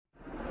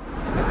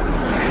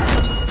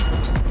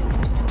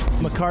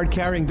I'm a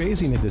card-carrying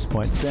Bayesian at this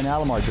point. Ben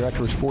Alamar,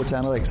 Director of Sports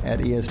Analytics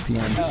at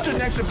ESPN. Just stood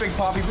next to Big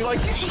Papi, be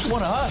like, he's just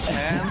one of us,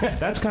 man.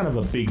 That's kind of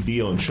a big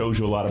deal and shows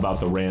you a lot about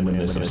the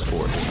randomness of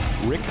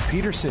sports. Rick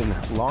Peterson,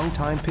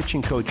 longtime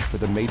pitching coach for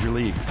the major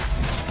leagues.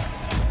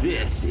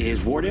 This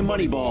is Wharton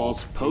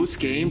Moneyball's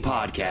post-game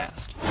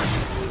podcast.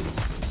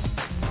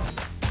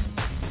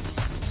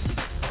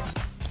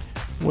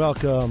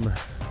 Welcome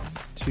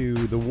to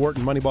the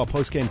Wharton Moneyball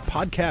post-game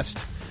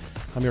podcast.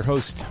 I'm your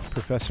host,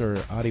 Professor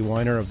Adi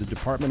Weiner of the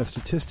Department of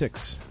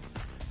Statistics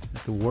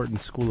at the Wharton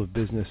School of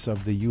Business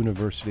of the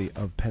University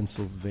of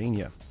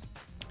Pennsylvania.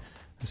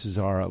 This is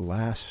our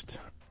last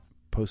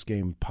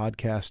post-game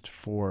podcast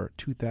for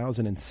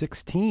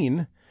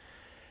 2016.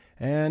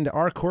 And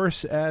our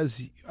course,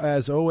 as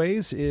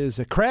always, is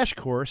a crash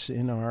course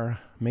in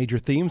our major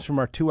themes from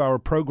our 2-hour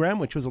program,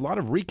 which was a lot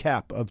of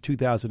recap of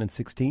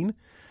 2016.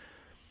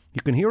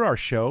 You can hear our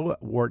show,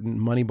 Wharton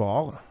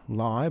Moneyball,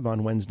 live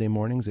on Wednesday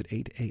mornings at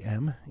 8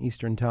 a.m.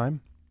 Eastern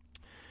Time.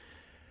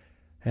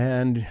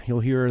 And you'll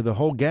hear the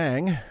whole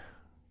gang,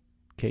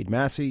 Cade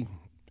Massey,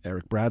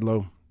 Eric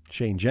Bradlow,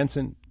 Shane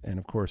Jensen, and,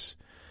 of course,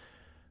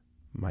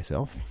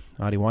 myself,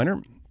 Adi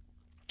Weiner.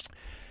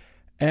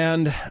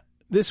 And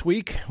this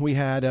week, we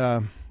had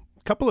a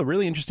couple of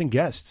really interesting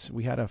guests.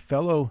 We had a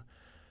fellow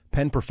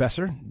Penn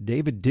professor,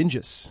 David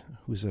Dinges,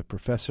 who's a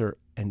professor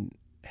and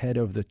head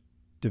of the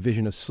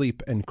Division of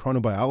Sleep and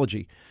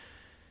Chronobiology,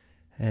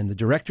 and the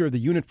director of the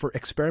Unit for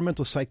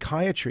Experimental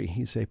Psychiatry.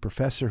 He's a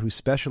professor who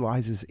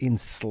specializes in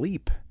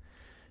sleep,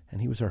 and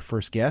he was our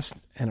first guest.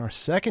 And our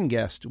second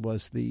guest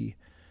was the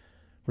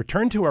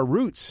return to our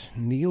roots,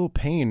 Neil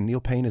Payne. Neil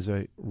Payne is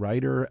a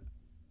writer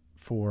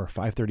for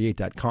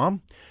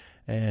 538.com,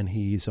 and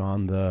he's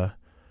on the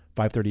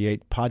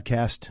 538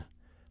 podcast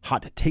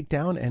Hot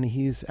Takedown, and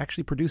he's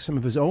actually produced some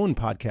of his own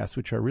podcasts,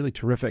 which are really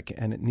terrific.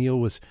 And Neil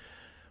was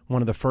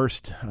one of the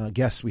first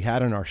guests we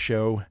had on our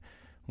show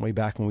way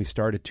back when we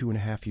started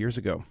 2.5 years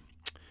ago.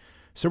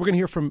 So we're going to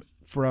hear from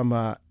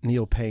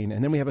Neil Payne,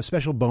 and then we have a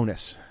special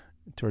bonus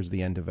towards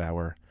the end of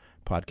our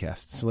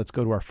podcast. So let's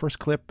go to our first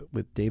clip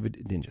with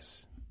David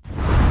Dinges.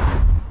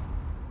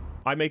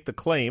 I make the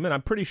claim, and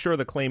I'm pretty sure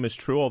the claim is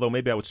true, although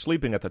maybe I was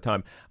sleeping at the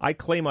time. I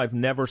claim I've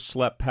never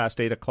slept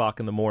past 8 o'clock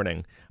in the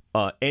morning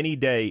any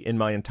day in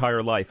my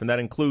entire life, and that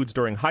includes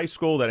during high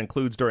school, that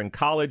includes during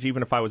college.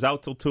 Even if I was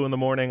out till 2 in the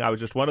morning, I was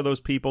just one of those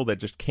people that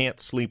just can't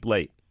sleep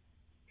late.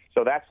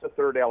 So that's the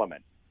third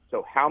element.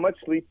 So how much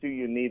sleep do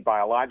you need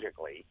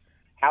biologically?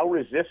 How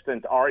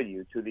resistant are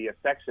you to the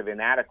effects of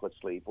inadequate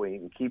sleep when you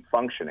can keep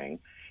functioning?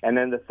 And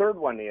then the third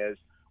one is,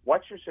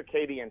 what's your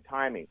circadian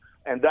timing?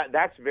 And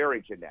that's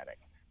very genetic.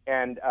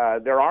 And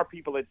there are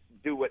people that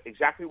do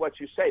exactly what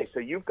you say. So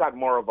you've got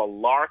more of a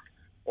lark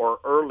or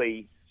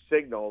early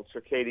signal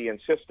circadian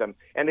system,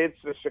 and it's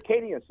the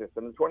circadian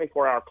system, the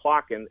 24-hour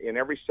clock in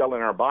every cell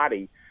in our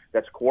body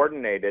that's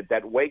coordinated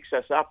that wakes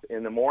us up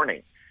in the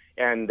morning,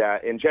 and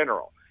in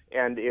general,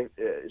 and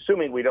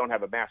assuming we don't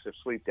have a massive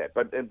sleep debt,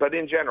 but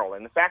in general.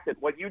 And the fact that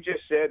what you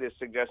just said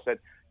suggests that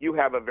you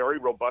have a very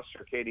robust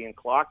circadian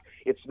clock.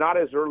 It's not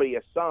as early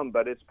as some,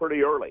 but it's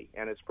pretty early,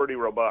 and it's pretty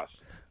robust.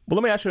 Well,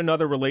 let me ask you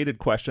another related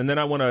question. Then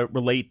I want to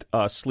relate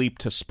sleep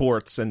to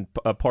sports and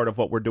part of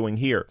what we're doing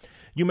here.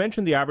 You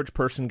mentioned the average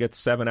person gets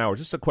 7 hours.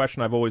 This is a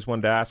question I've always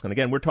wanted to ask. And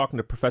again, we're talking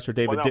to Professor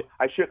David. Well, no,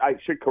 I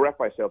should correct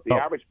myself. The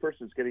average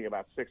person is getting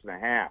about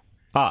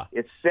 6.5.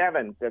 It's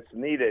 7 that's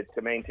needed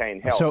to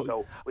maintain health.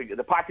 So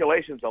the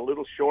population's a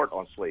little short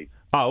on sleep.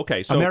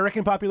 Okay. So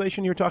American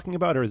population you're talking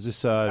about, or is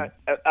this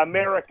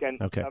American?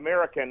 Okay.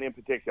 American in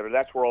particular.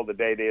 That's where all the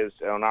data is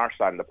on our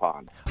side of the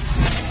pond.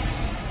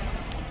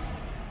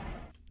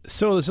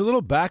 So there's a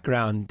little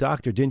background.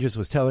 Dr. Dinges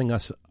was telling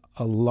us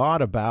a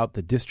lot about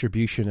the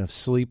distribution of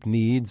sleep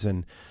needs,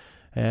 and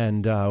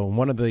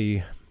one of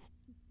the,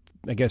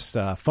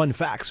 fun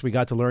facts we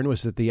got to learn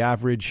was that the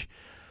average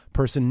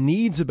person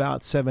needs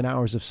about 7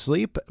 hours of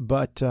sleep,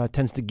 but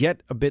tends to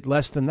get a bit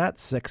less than that,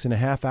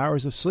 6.5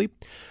 hours of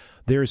sleep.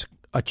 There's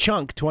a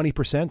chunk,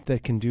 20%,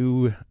 that can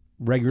do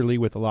regularly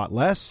with a lot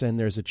less, and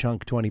there's a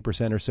chunk,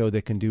 20% or so,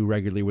 that can do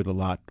regularly with a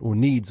lot, or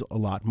needs a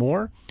lot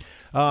more.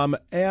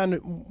 And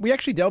we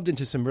actually delved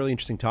into some really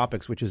interesting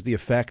topics, which is the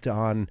effect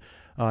on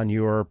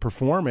your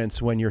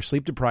performance when you're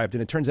sleep deprived.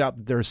 And it turns out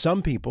that there are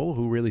some people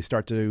who really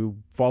start to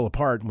fall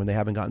apart when they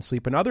haven't gotten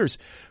sleep, and others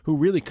who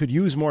really could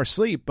use more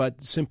sleep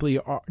but simply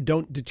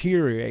don't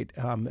deteriorate,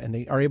 and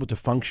they are able to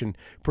function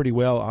pretty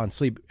well on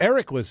sleep.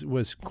 Eric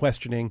was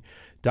questioning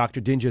Dr.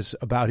 Dinges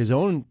about his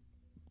own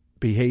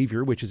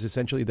behavior, which is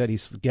essentially that he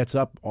gets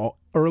up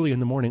early in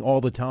the morning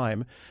all the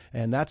time,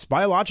 and that's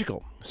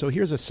biological. So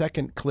here's a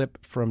second clip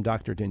from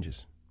Dr.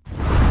 Dinges.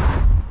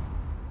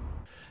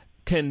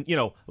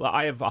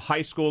 I have a high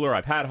schooler.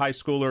 I've had high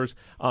schoolers.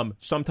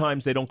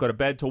 Sometimes they don't go to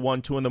bed till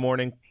 1, 2 in the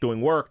morning doing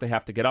work. They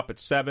have to get up at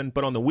 7.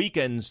 But on the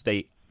weekends,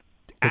 they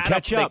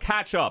catch up. They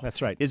catch up.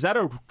 That's right. Is that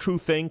a true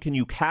thing? Can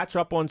you catch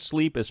up on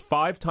sleep? Is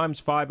 5 times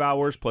 5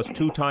 hours plus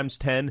 2 times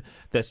 10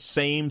 the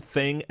same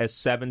thing as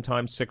 7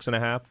 times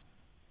 6.5?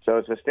 So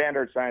it's a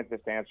standard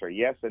scientist answer,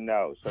 yes and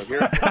no. So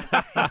here's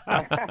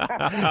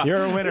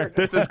You're a winner.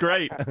 This is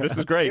great. This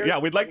is great. Yeah,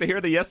 we'd like to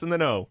hear the yes and the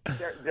no.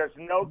 There's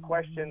no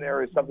question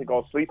there is something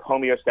called sleep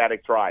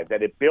homeostatic drive,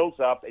 that it builds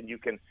up and you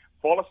can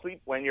fall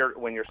asleep when you're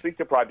sleep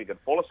deprived. You can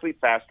fall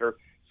asleep faster,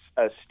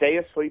 stay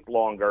asleep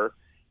longer,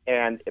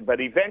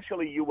 but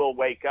eventually you will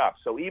wake up.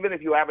 So even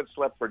if you haven't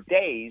slept for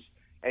days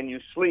and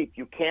you sleep,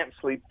 you can't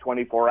sleep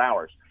 24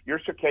 hours. Your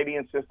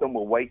circadian system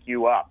will wake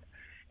you up.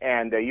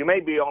 And you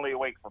may be only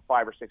awake for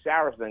 5 or 6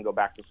 hours and then go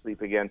back to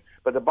sleep again.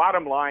 But the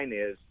bottom line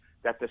is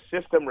that the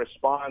system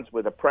responds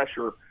with a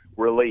pressure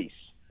release,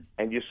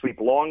 and you sleep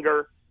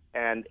longer,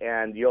 and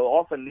you'll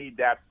often need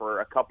that for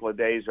a couple of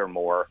days or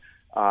more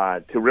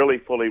to really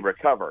fully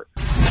recover.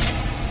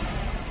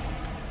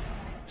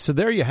 So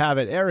there you have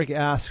it. Eric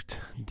asked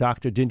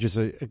Dr. Dinges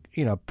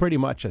pretty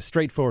much a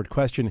straightforward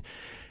question.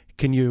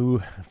 Can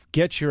you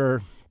get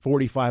your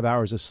 45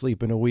 hours of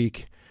sleep in a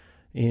week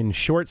in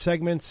short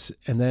segments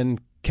and then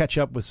catch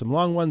up with some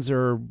long ones,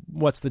 or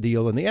what's the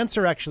deal? And the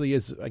answer actually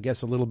is, I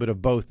guess, a little bit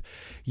of both.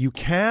 You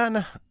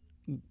can.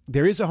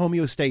 There is a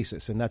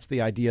homeostasis, and that's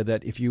the idea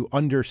that if you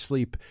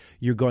undersleep,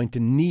 you're going to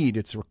need,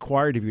 it's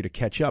required of you to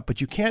catch up,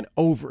 but you can't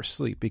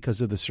oversleep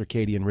because of the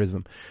circadian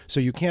rhythm. So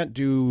you can't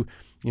do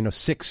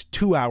 6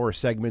 2-hour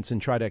segments and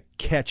try to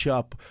catch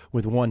up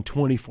with one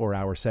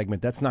 24-hour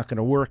segment. That's not going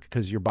to work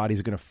because your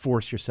body's going to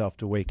force yourself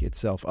to wake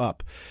itself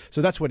up.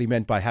 So that's what he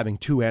meant by having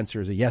two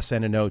answers, a yes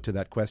and a no to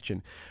that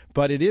question.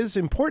 But it is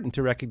important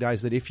to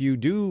recognize that if you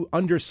do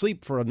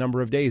undersleep for a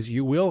number of days,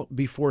 you will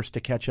be forced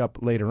to catch up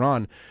later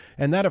on.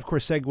 And that, of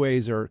course,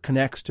 segues or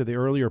connects to the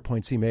earlier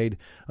points he made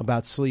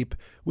about sleep,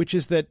 which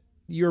is that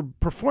your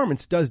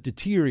performance does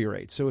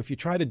deteriorate. So if you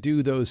try to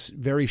do those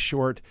very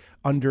short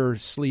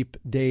undersleep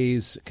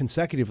days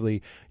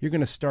consecutively, you're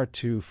going to start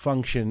to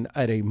function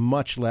at a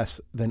much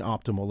less than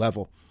optimal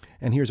level.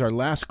 And here's our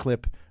last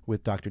clip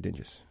with Dr.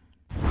 Dinges.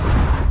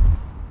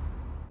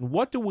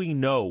 What do we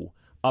know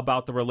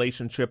about the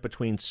relationship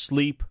between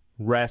sleep,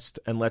 rest,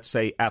 and let's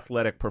say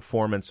athletic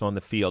performance on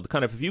the field?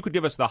 Kind of, if you could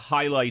give us the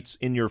highlights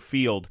in your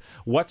field,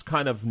 what's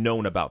kind of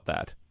known about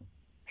that?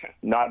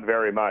 Not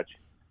very much.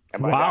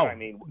 And by wow. that, I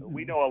mean,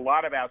 we know a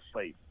lot about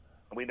sleep.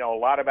 We know a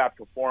lot about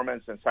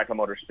performance and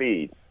psychomotor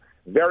speed.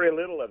 Very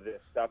little of this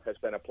stuff has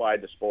been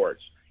applied to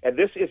sports. And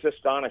this is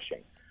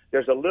astonishing.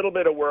 There's a little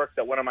bit of work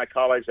that one of my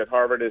colleagues at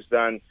Harvard has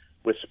done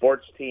with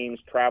sports teams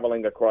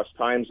traveling across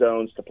time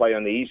zones to play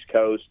on the East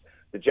Coast,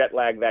 the jet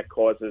lag that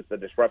causes, the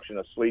disruption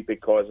of sleep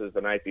it causes the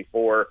night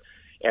before,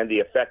 and the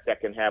effect that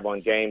can have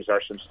on games. There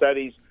are some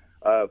studies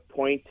of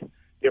point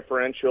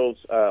differentials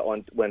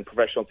on when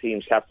professional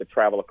teams have to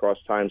travel across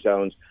time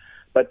zones.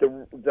 But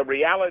the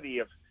reality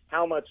of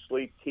how much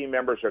sleep team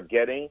members are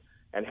getting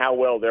and how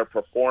well they're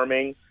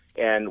performing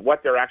and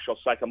what their actual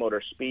psychomotor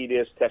speed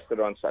is tested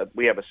on,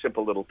 we have a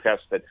simple little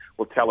test that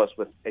will tell us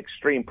with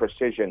extreme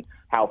precision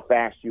how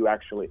fast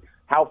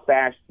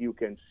you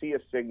can see a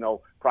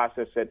signal,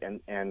 process it,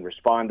 and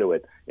respond to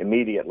it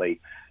immediately.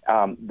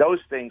 Those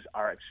things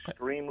are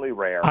extremely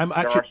rare.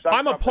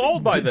 I'm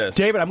appalled by this.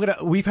 David,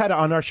 we've had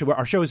on our show,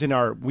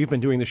 we've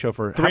been doing the show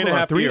for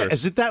 3.5 years.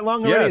 Is it that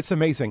long already? Yes. It's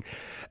amazing.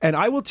 And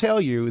I will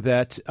tell you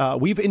that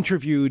we've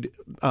interviewed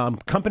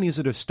companies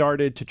that have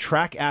started to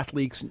track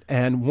athletes,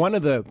 and one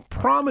of the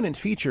prominent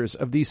features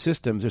of these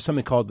systems is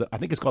something called, I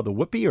think it's called the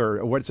Whoopie,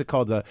 or what is it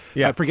called?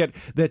 I forget,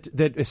 that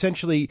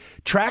essentially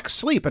tracks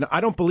sleep. And I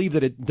don't believe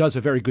that it does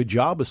a very good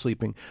job of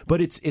sleeping, but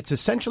it's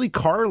essentially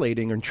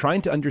correlating and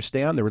trying to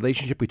understand the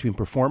relationship between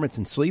performance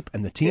and sleep,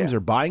 and the teams are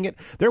buying it.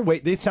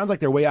 It sounds like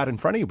they're way out in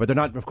front of you, but they're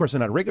not. Of course, they're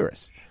not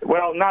rigorous.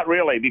 Well, not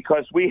really,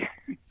 because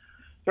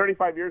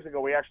 35 years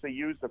ago, we actually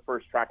used the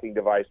first tracking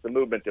device, the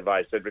movement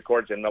device that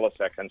records in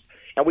milliseconds,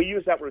 and we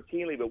use that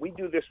routinely, but we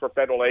do this for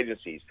federal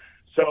agencies.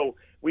 So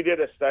we did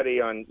a study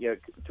on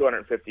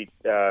 250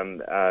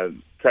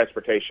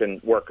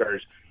 transportation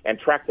workers and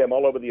tracked them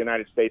all over the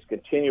United States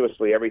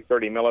continuously every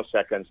 30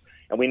 milliseconds,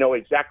 and we know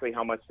exactly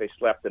how much they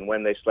slept and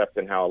when they slept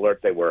and how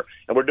alert they were.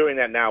 And we're doing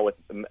that now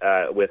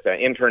with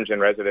interns and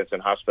residents in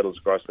hospitals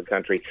across the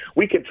country.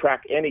 We can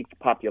track any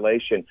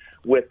population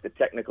with the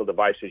technical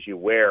devices you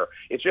wear.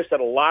 It's just that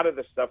a lot of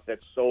the stuff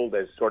that's sold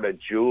as sort of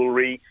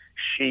jewelry,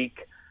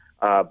 chic,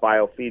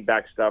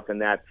 biofeedback stuff,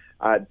 and that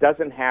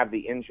doesn't have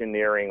the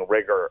engineering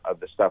rigor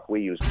of the stuff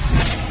we use.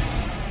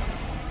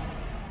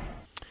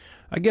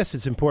 I guess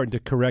it's important to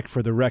correct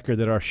for the record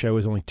that our show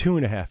is only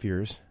 2.5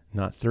 years,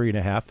 not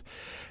 3.5.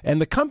 And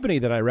the company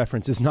that I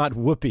reference is not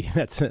Whoopie.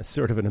 That's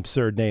sort of an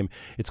absurd name.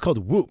 It's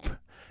called Whoop.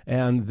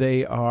 And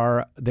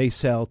they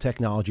sell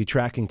technology,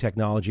 tracking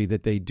technology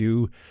that they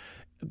do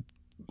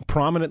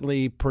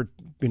prominently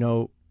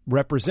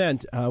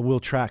represent will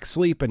track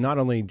sleep, and not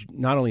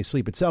only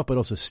sleep itself, but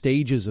also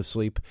stages of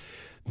sleep.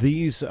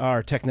 These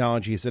are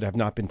technologies that have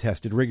not been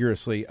tested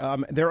rigorously.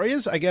 There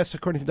is, I guess,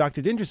 according to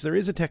Dr. Dinges, there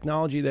is a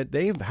technology that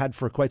they've had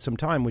for quite some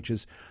time, which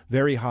is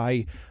very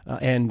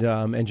high-end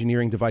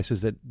engineering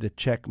devices that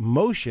check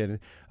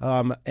motion,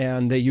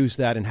 and they use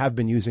that and have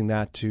been using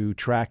that to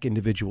track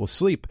individual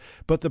sleep.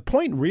 But the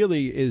point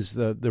really is,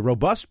 the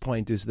robust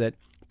point is that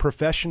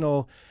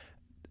professional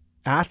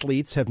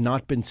athletes have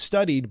not been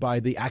studied by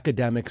the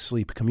academic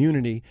sleep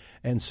community.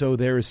 And so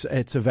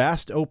it's a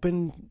vast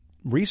open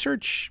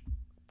research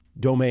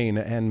domain,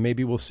 and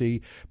maybe we'll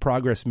see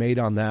progress made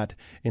on that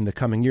in the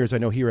coming years. I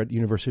know here at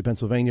University of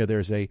Pennsylvania,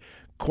 there's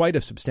quite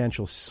a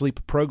substantial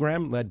sleep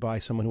program led by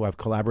someone who I've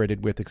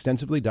collaborated with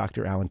extensively,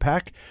 Dr. Alan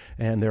Pack,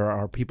 and there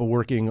are people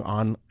working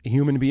on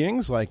human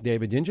beings like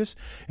David Dinges,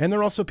 and there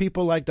are also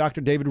people like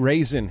Dr. David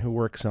Raisin, who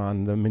works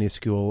on the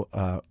minuscule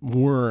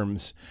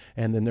worms,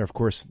 and then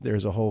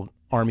there's a whole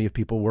army of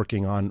people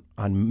working on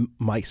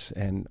mice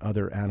and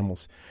other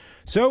animals.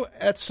 So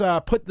let's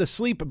put the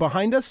sleep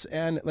behind us,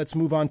 and let's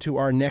move on to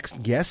our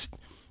next guest,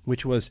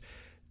 which was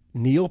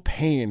Neil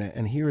Payne.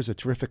 And here's a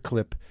terrific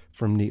clip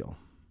from Neil.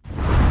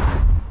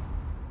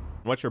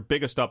 What's your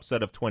biggest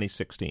upset of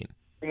 2016?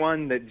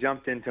 One that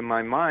jumped into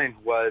my mind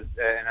was,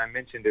 and I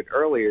mentioned it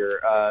earlier,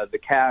 the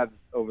Cavs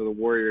over the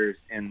Warriors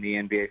in the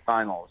NBA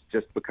Finals,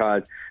 just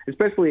because,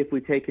 especially if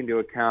we take into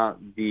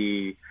account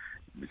the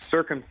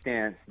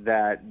circumstance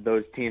that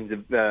those teams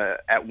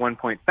at one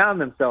point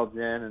found themselves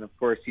in, and of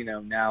course,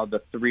 now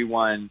the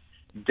 3-1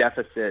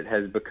 deficit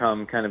has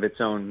become kind of its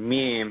own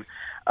meme.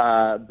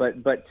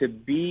 But to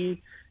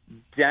be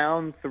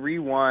down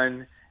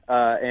 3-1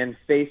 and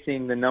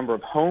facing the number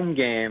of home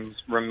games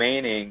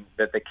remaining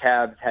that the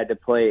Cavs had to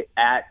play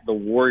at the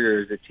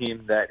Warriors, a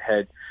team that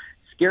had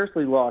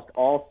scarcely lost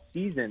all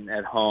season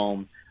at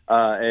home,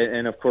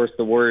 and of course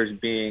the Warriors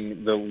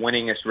being the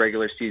winningest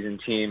regular season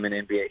team in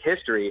NBA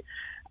history,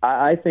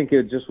 I think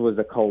it just was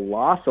a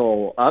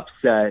colossal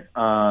upset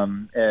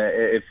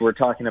if we're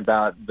talking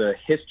about the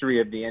history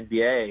of the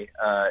NBA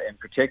in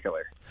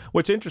particular.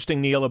 What's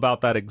interesting, Neil, about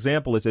that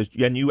example is,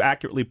 and you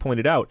accurately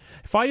pointed out,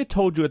 if I had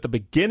told you at the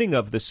beginning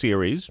of the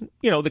series,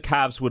 the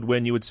Cavs would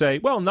win, you would say,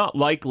 well, not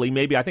likely.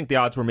 Maybe I think the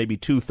odds were maybe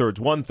 2/3,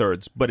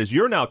 1/3. But as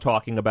you're now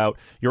talking about,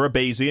 you're a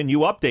Bayesian, you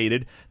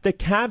updated, the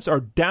Cavs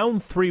are down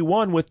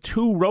 3-1 with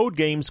 2 road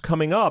games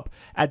coming up.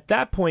 At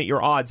that point,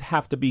 your odds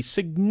have to be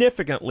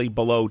significantly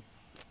below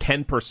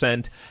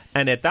 10%.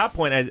 And at that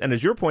point, and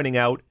as you're pointing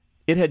out,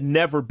 it had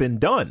never been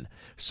done.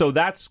 So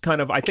that's kind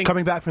of, I think,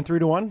 coming back from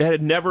 3-1? It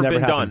had never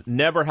been happened. done.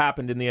 Never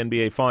happened in the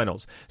NBA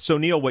Finals. So,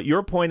 Neil, what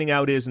you're pointing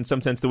out is, in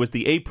some sense, there was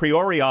the a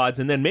priori odds,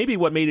 and then maybe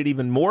what made it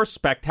even more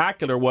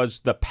spectacular was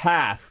the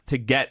path to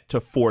get to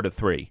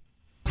 4-3.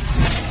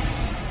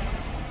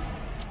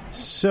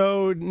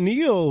 So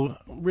Neil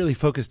really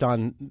focused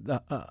on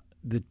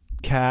the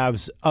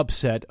Cavs'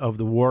 upset of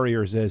the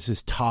Warriors as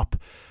his top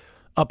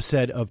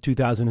upset of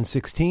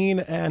 2016,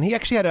 and he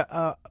actually had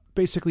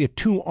basically a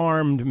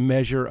 2-armed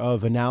measure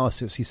of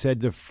analysis. He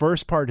said the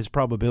first part is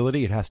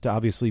probability. It has to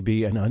obviously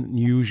be an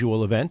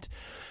unusual event,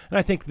 and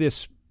I think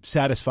this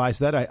satisfies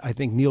that. I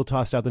think Neil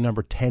tossed out the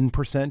number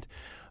 10%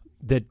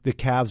 that the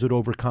Cavs would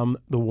overcome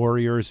the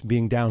Warriors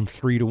being down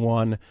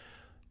 3-1,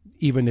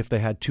 even if they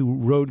had 2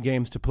 road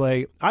games to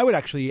play. I would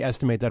actually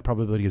estimate that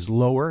probability is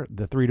lower.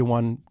 The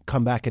 3-1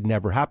 comeback had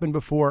never happened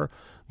before.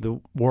 The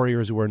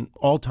Warriors were an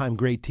all-time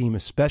great team,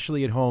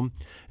 especially at home.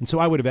 And so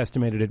I would have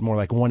estimated it more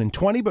like 1 in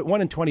 20, but 1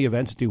 in 20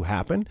 events do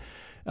happen.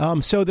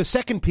 So the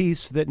second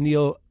piece that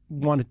Neil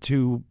wanted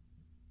to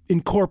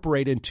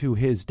incorporate into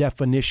his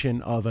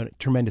definition of a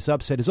tremendous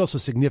upset is also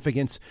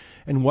significance,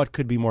 and what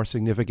could be more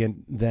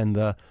significant than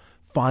the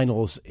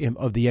finals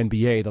of the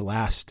NBA, the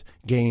last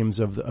games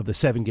of the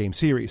 7-game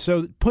series.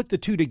 So put the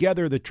two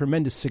together, the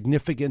tremendous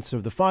significance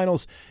of the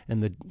finals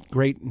and the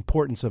great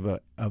importance of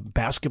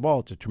basketball.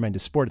 It's a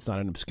tremendous sport. It's not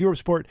an obscure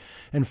sport.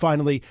 And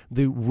finally,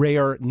 the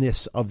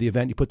rareness of the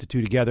event. You put the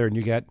two together and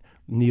you get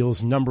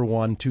Neil's number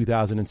 1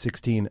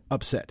 2016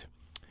 upset.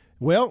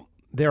 Well,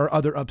 there are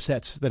other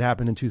upsets that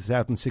happened in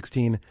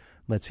 2016.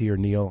 Let's hear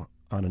Neil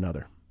on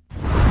another.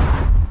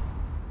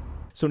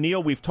 So,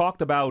 Neil, we've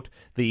talked about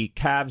the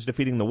Cavs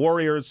defeating the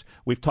Warriors.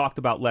 We've talked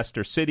about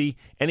Leicester City.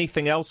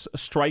 Anything else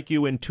strike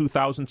you in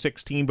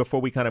 2016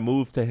 before we kind of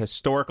move to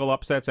historical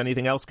upsets?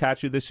 Anything else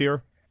catch you this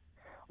year?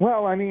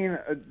 Well, I mean,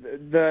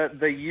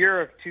 the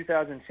year of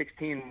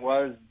 2016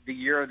 was the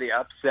year of the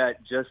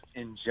upset just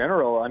in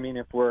general. I mean,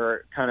 if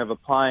we're kind of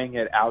applying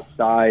it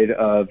outside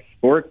of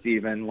sports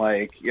even,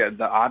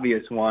 the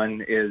obvious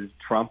one is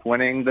Trump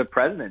winning the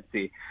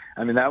presidency.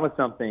 I mean, that was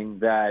something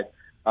that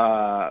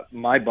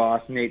my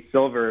boss, Nate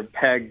Silver,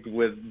 pegged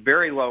with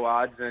very low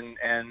odds,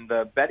 and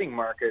the betting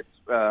markets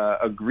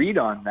agreed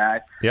on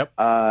that. Yep.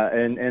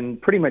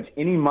 And pretty much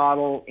any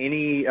model,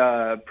 any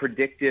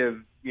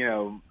predictive,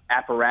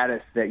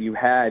 apparatus that you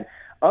had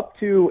up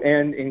to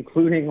and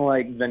including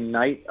the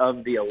night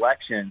of the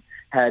election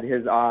had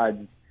his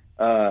odds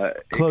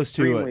close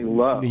to extremely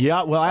low.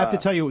 Yeah, well, I have to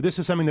tell you, this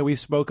is something that we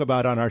spoke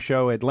about on our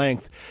show at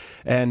length,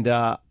 and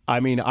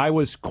I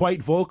was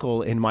quite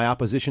vocal in my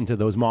opposition to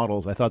those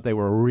models. I thought they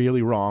were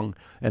really wrong,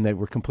 and they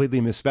were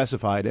completely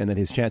misspecified, and that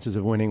his chances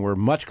of winning were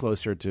much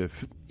closer to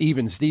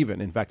even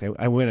Steven. In fact,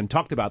 I went and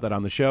talked about that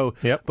on the show,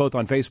 yep, both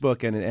on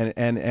Facebook,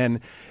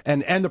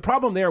 and the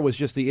problem there was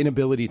just the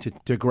inability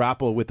to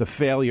grapple with the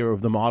failure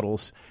of the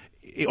models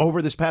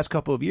over this past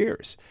couple of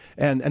years.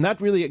 And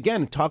that really,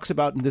 again, talks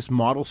about this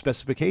model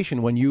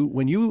specification.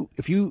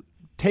 If you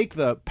take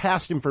the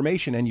past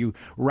information and you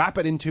wrap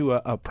it into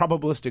a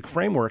probabilistic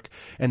framework,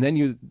 and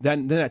then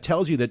that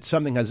tells you that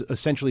something has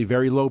essentially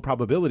very low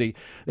probability.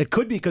 It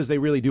could be because they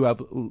really do have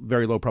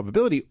very low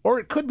probability, or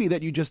it could be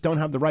that you just don't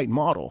have the right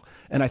model.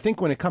 And I think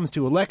when it comes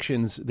to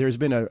elections, there's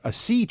been a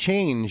sea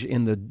change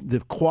in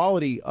the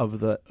quality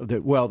of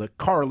the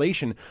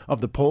correlation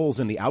of the polls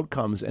and the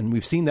outcomes, and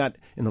we've seen that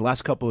in the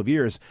last couple of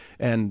years.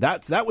 And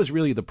that was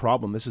really the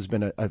problem. This has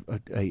been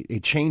a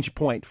change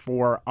point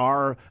for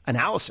our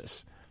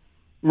analysis.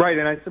 Right,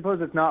 and I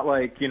suppose it's not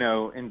like,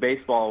 in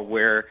baseball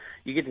where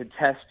you get to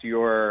test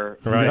your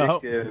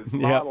predictive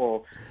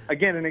model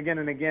again and again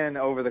and again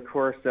over the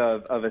course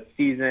of a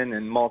season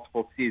and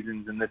multiple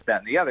seasons and this, that,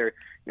 and the other.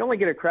 You only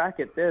get a crack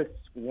at this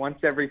once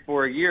every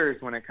 4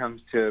 years when it comes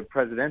to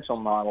presidential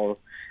models.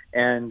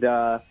 And,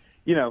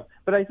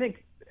 but I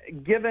think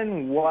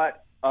given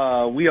what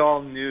we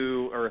all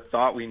knew or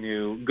thought we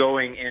knew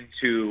going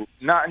into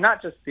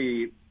not just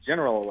the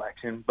general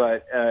election,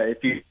 but if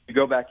you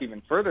go back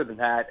even further than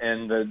that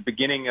and the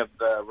beginning of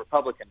the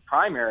Republican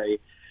primary,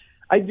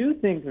 I do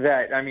think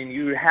that,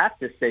 you have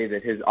to say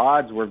that his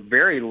odds were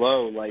very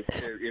low, like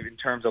in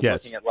terms of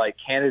looking at like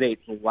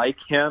candidates like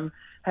him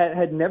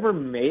had never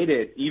made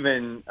it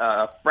even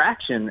a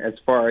fraction as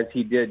far as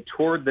he did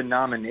toward the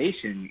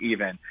nomination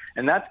even.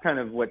 And that's kind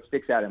of what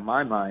sticks out in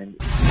my mind.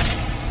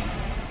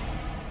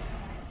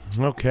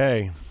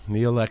 Okay,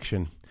 the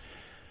election.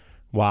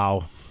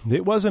 Wow.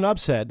 It was an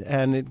upset,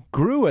 and it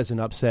grew as an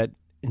upset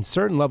in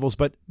certain levels,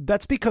 but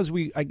that's because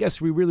we didn't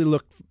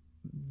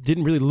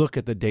really look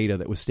at the data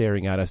that was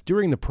staring at us.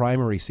 During the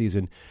primary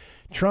season,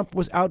 Trump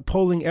was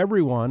outpolling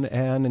everyone,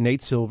 and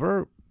Nate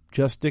Silver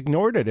just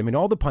ignored it.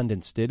 All the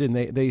pundits did, and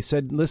they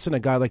said, listen, a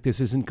guy like this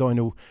isn't going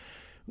to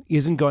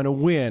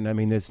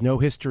win. There's no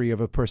history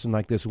of a person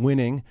like this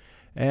winning,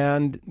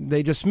 and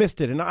they just missed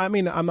it. And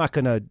I'm not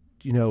going to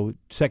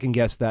second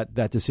guess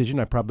that decision.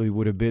 I probably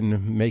would have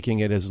been making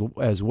it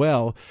as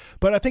well.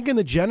 But I think in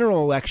the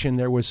general election,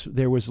 there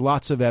was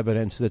lots of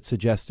evidence that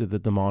suggested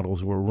that the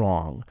models were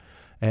wrong.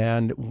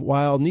 And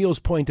while Neil's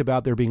point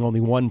about there being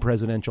only one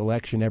presidential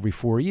election every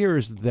 4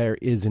 years, there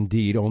is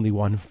indeed only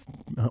one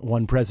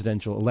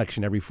presidential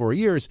election every 4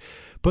 years.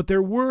 But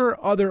there were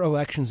other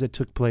elections that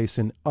took place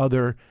in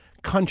other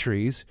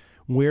countries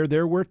where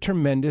there were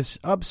tremendous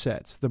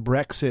upsets. The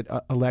Brexit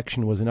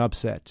election was an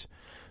upset.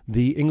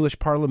 The English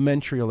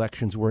parliamentary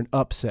elections were an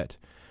upset.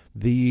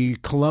 The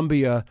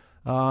Colombia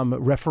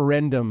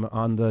referendum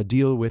on the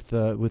deal with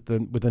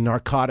the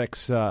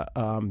narcotics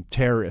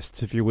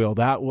terrorists, if you will,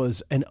 that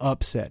was an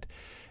upset.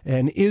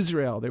 And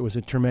Israel, there was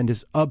a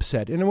tremendous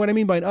upset. And what I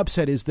mean by an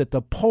upset is that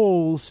the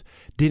polls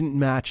didn't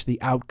match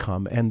the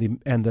outcome, and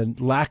the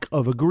lack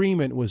of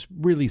agreement was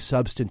really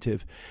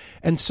substantive.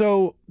 And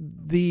so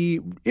the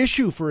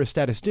issue for a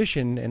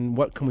statistician, and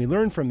what can we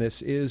learn from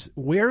this, is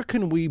where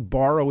can we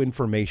borrow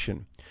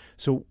information?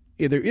 So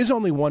there is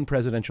only one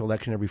presidential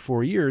election every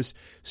 4 years.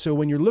 So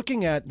when you're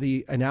looking at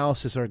the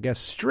analysis, or I guess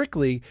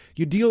strictly,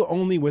 you deal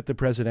only with the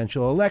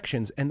presidential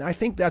elections. And I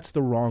think that's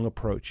the wrong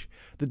approach,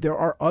 that there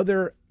are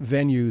other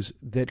venues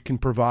that can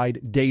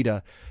provide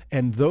data.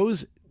 And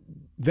those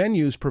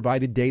venues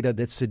provided data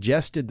that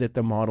suggested that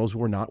the models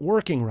were not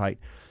working right.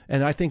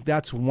 And I think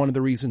that's one of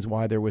the reasons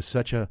why there was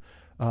such a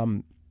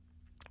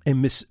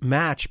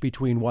mismatch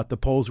between what the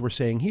polls were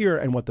saying here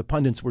and what the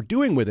pundits were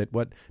doing with it,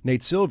 what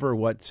Nate Silver,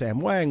 what Sam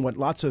Wang, what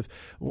lots of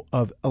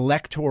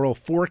electoral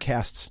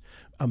forecasts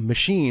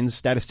machines,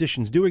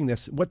 statisticians doing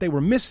this, what they were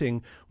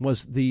missing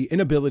was the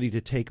inability to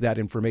take that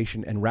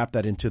information and wrap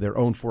that into their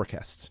own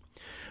forecasts.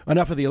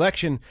 Enough of the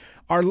election.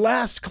 Our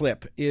last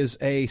clip is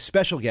a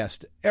special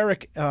guest.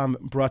 Eric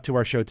brought to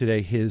our show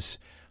today his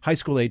high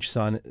school-age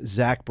son,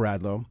 Zach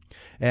Bradlow.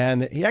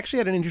 And he actually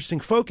had an interesting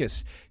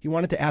focus. He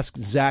wanted to ask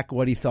Zach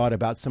what he thought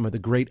about some of the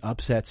great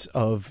upsets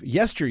of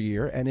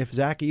yesteryear and if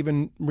Zach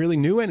even really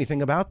knew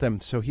anything about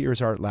them. So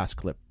here's our last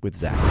clip with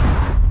Zach.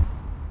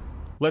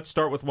 Let's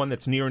start with one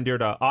that's near and dear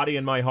to Adi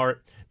and my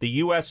heart. The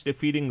U.S.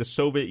 defeating the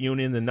Soviet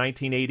Union in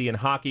 1980 in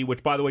hockey,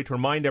 which, by the way, to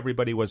remind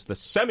everybody, was the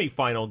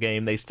semifinal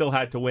game. They still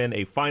had to win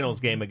a finals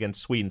game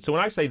against Sweden. So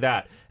when I say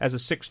that, as a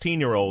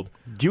 16-year-old...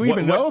 Do you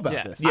even know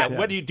about this? Yeah.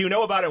 What do you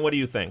know about it, and what do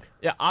you think?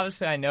 Yeah,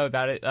 obviously I know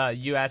about it.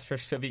 U.S.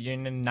 versus Soviet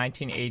Union in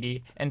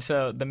 1980, and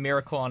so the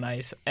Miracle on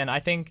Ice. And I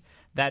think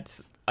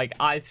that's...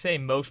 I'd say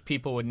most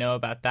people would know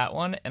about that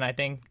one, and I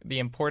think the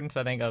importance,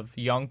 of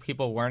young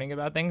people learning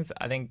about things,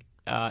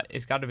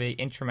 it's got to be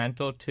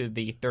instrumental to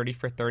the 30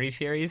 for 30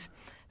 series,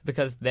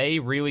 because they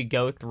really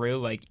go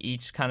through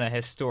each kind of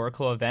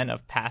historical event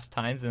of past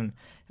times, and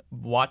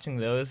watching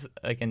those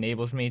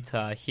enables me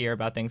to hear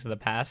about things of the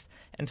past.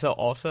 And so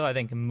also I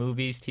think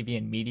movies, TV,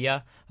 and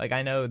media,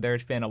 I know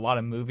there's been a lot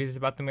of movies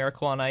about the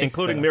Miracle on Ice,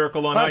 including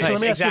Miracle on Ice. So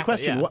let me ask you a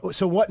question. Yeah.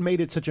 So what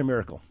made it such a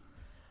miracle?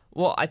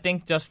 Well, I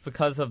think just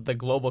because of the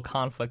global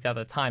conflict at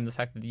the time, the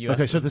fact that the U.S.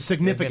 Okay, so the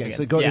significance.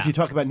 If you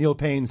talk about Neil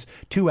Payne's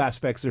two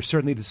aspects, there's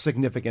certainly the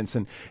significance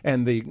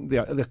and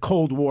the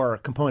Cold War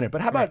component.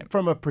 But how about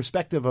from a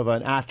perspective of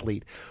an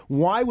athlete?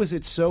 Why was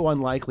it so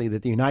unlikely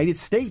that the United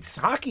States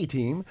hockey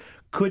team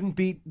couldn't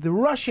beat the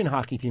Russian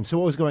hockey team? So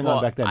what was going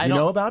on back then? Do you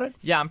know about it?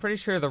 Yeah, I'm pretty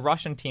sure the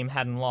Russian team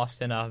hadn't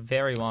lost in a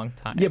very long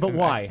time. Yeah, but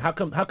why? How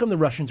come the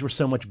Russians were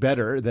so much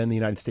better than the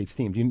United States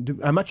team?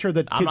 I'm not sure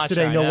that kids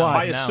today know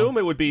why. I assume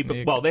it would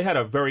be, well, they had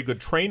a very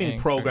good training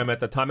program at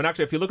the time. And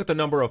actually, if you look at the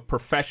number of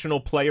professional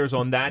players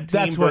on that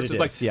team that's versus,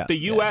 what it is. The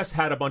U.S.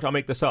 had a bunch, I'll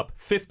make this up,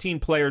 15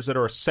 players that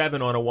are a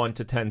 7 on a 1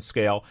 to 10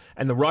 scale,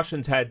 and the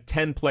Russians had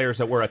 10 players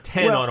that were a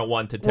 10 on a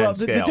 1 to 10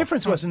 scale. The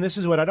difference was, and this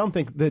is what I don't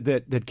think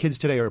that kids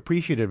today are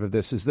appreciative of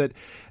this, is that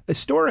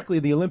historically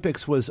the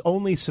Olympics was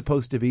only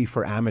supposed to be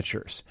for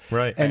amateurs.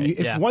 Right.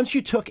 And once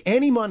you took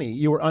any money,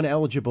 you were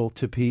ineligible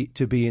to be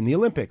in the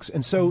Olympics.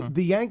 And so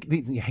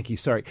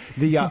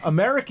the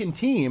American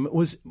team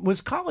was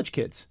college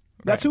kids.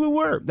 That's who we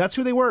were. That's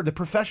who they were. The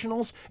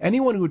professionals,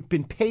 anyone who had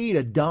been paid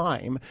a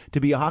dime to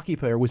be a hockey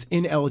player was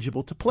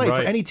ineligible to play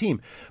for any team.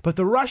 But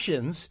the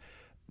Russians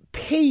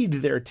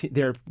paid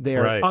their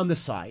on the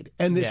side.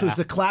 And this was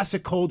the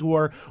classic Cold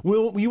War.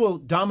 We will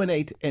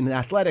dominate in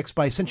athletics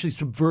by essentially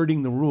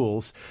subverting the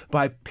rules,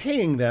 by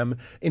paying them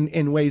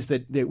in ways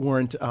that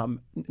weren't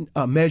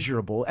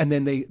measurable. And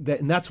then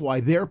and that's why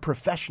they're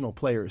professional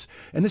players.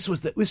 And this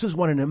was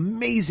an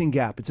amazing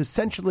gap. It's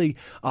essentially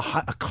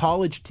a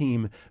college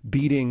team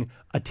beating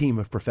a team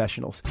of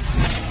professionals.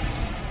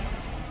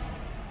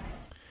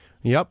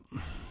 Yep.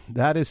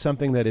 That is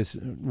something that has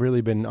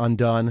really been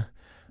undone.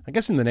 I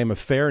guess in the name of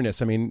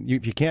fairness. I mean,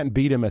 if you can't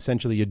beat them,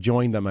 essentially you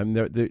join them. I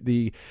mean,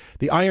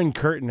 the Iron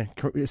Curtain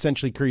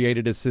essentially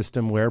created a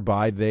system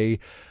whereby they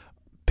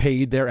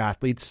paid their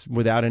athletes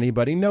without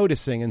anybody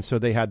noticing, and so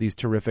they had these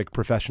terrific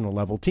professional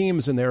level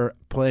teams, and they're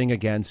playing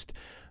against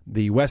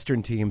the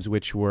Western teams,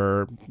 which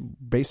were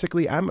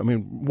basically,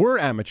 were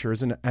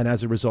amateurs, and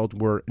as a result,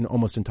 were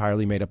almost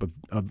entirely made up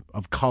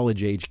of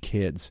college-age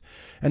kids.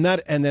 And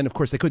then, of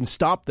course, they couldn't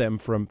stop them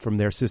from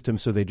their system,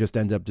 so they just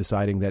ended up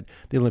deciding that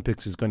the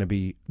Olympics is going to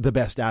be the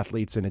best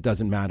athletes, and it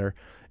doesn't matter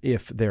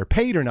if they're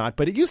paid or not.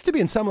 But it used to be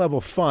in some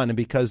level fun,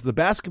 because the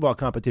basketball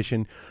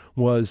competition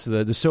was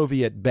the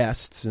Soviet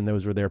bests, and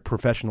those were their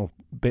professional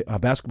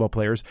basketball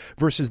players,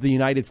 versus the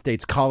United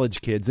States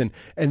college kids,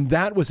 and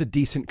that was a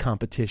decent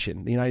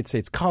competition. The United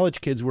States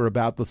college kids were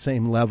about the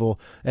same level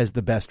as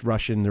the best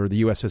Russian or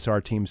the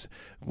USSR teams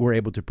were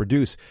able to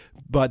produce.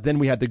 But then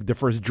we had the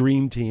first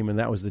Dream Team, and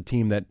that was the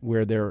team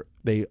where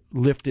they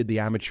lifted the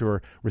amateur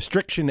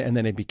restriction, and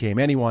then it became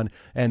anyone.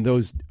 And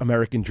those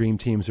American Dream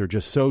Teams are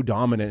just so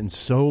dominant and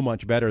so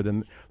much better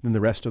than the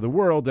rest of the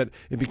world that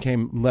it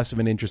became less of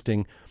an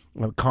interesting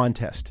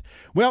contest.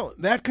 Well,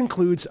 that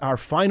concludes our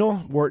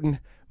final Wharton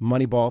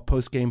Moneyball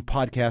postgame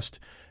podcast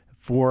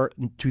for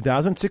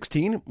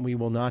 2016. We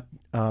will not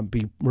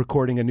be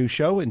recording a new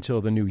show until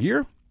the new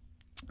year.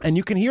 And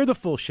you can hear the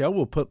full show.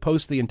 We'll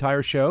post the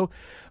entire show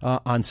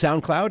on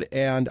SoundCloud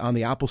and on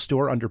the Apple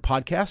Store under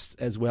podcasts,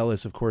 as well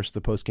as, of course,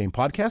 the postgame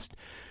podcast.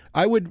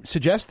 I would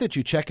suggest that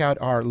you check out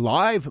our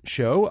live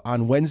show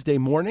on Wednesday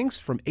mornings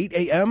from 8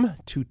 a.m.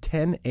 to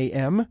 10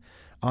 a.m.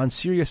 on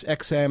Sirius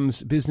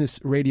XM's Business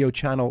Radio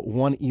Channel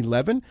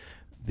 111.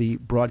 The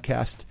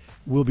broadcast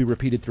will be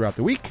repeated throughout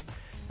the week.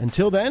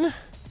 Until then,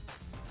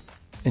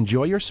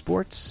 enjoy your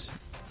sports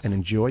and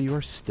enjoy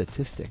your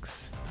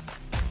statistics.